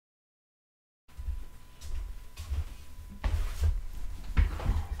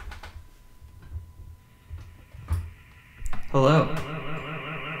Hello.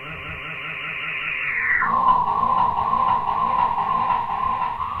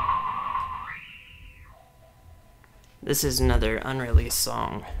 This is another unreleased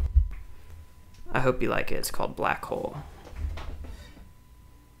song. I hope you like it. It's called Black Hole.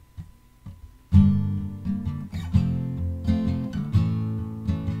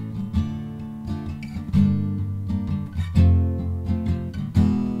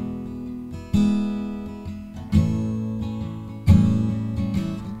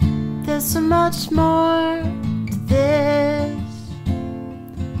 There's so much more to this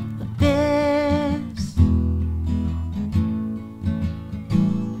abyss.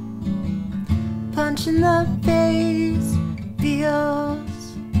 Punch in the face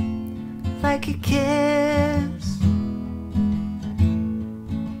feels like a kiss.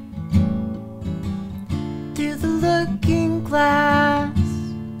 Through the looking glass,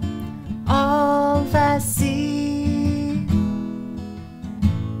 all I see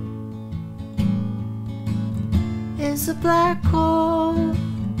is a black hole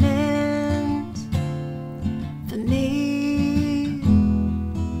meant for me.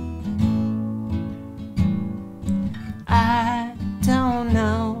 I don't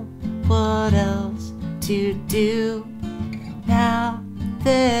know what else to do now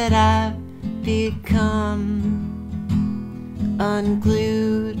that I've become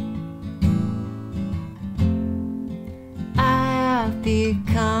unglued. I've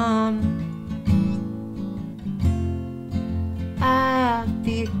become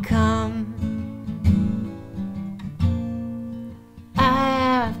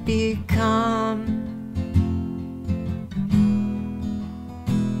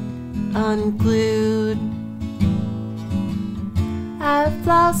unglued. I've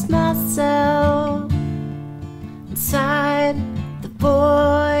lost myself inside the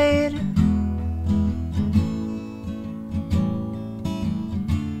void.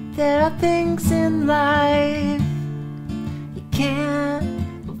 There are things in life you can't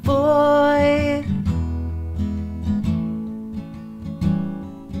avoid.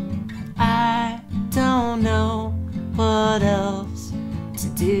 I don't know what else to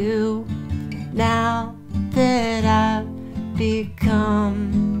do now that I've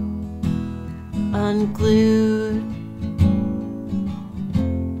become unglued.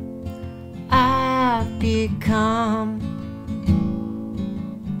 I've become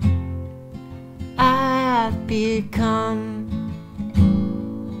I've become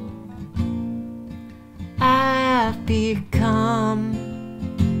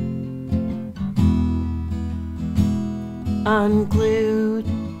unglued.